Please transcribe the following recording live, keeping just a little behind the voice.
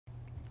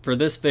For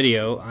this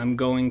video, I'm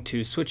going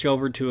to switch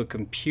over to a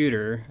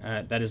computer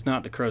that is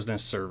not the Crow's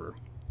Nest server.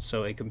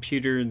 So a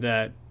computer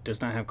that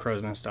does not have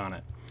Crow's Nest on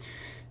it.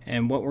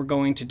 And what we're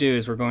going to do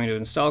is we're going to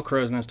install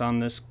Crow's Nest on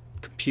this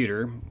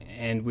computer,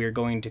 and we're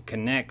going to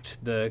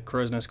connect the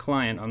Crow's Nest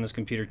client on this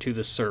computer to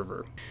the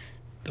server.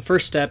 The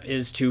first step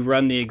is to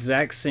run the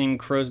exact same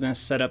Crow's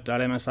Nest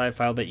setup.msi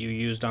file that you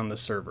used on the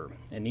server.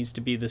 It needs to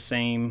be the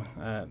same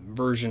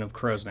version of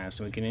Crow's Nest,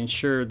 and we can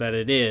ensure that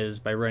it is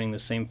by running the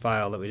same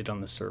file that we did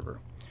on the server.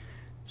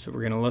 So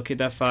we're going to look at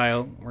that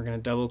file, we're going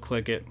to double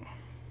click it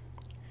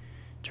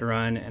to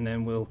run, and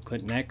then we'll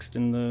click next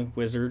in the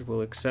wizard,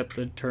 we'll accept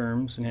the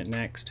terms and hit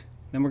next.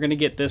 Then we're going to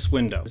get this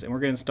window, and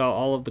we're going to install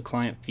all of the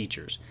client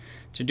features.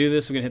 To do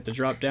this, I'm going to hit the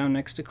drop down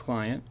next to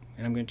client,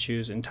 and I'm going to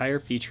choose entire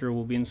feature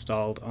will be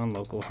installed on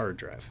local hard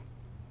drive.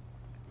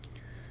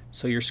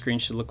 So your screen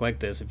should look like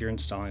this if you're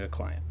installing a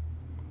client.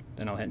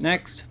 Then I'll hit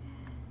next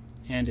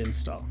and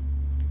install.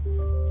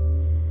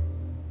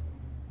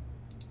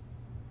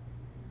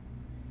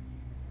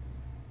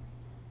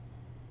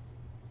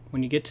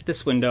 When you get to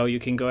this window,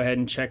 you can go ahead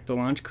and check the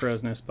Launch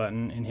Crow's Nest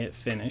button and hit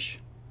Finish.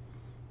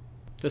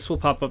 This will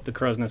pop up the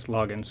Crow's Nest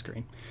login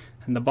screen.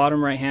 In the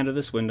bottom right hand of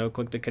this window,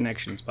 click the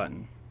Connections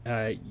button.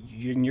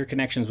 In your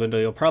Connections window,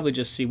 you'll probably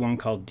just see one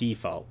called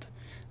Default.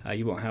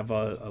 You won't have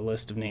a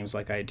list of names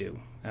like I do.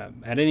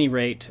 At any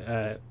rate,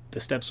 the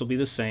steps will be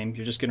the same.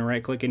 You're just going to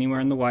right-click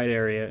anywhere in the white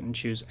area and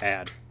choose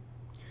Add.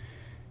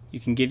 You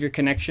can give your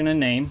connection a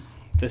name.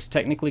 This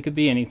technically could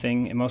be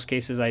anything. In most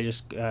cases, I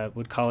just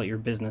would call it your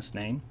business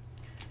name.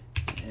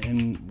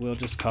 And we'll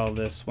just call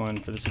this one,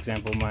 for this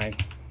example, my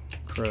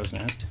Crow's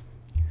Nest.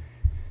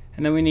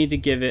 And then we need to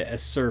give it a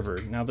server.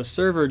 Now the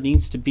server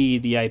needs to be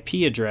the IP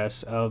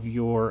address of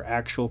your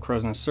actual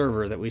Crow's Nest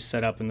server that we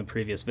set up in the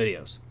previous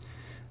videos.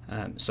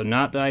 So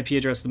not the IP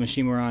address of the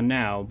machine we're on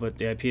now, but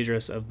the IP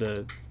address of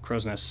the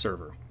Crow's Nest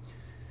server.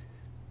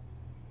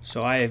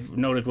 So I have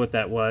noted what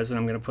that was, and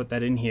I'm going to put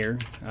that in here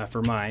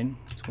for mine.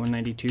 It's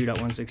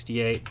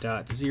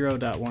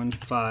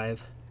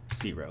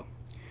 192.168.0.150.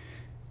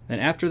 Then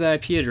after the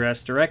IP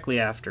address, directly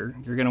after,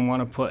 you're going to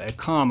want to put a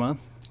comma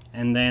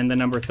and then the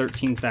number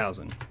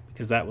 13,000,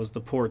 because that was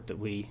the port that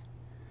we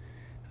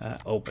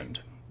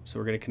opened. So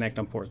we're going to connect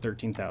on port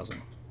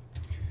 13,000.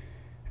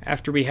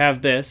 After we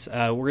have this,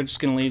 we're just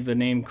going to leave the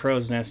name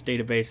Crow's Nest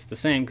database the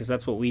same, because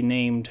that's what we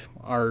named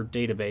our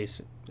database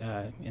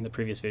in the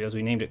previous videos.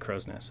 We named it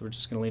Crow's Nest. So we're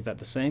just going to leave that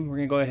the same. We're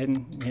going to go ahead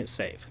and hit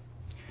Save.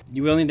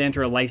 You will need to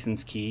enter a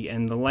license key,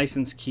 and the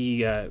license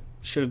key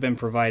should have been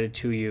provided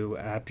to you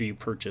after you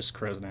purchased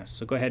Crow's Nest.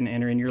 So go ahead and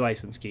enter in your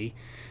license key,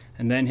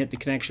 and then hit the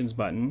Connections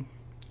button.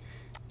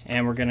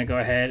 And we're going to go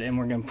ahead and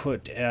we're going to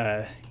put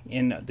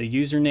in the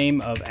username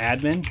of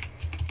admin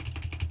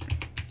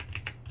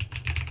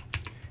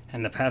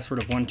and the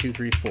password of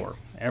 1234.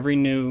 Every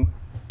new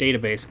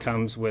database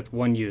comes with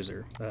one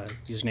user.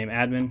 Username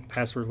admin,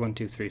 password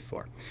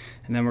 1234.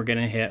 And then we're going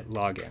to hit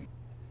login.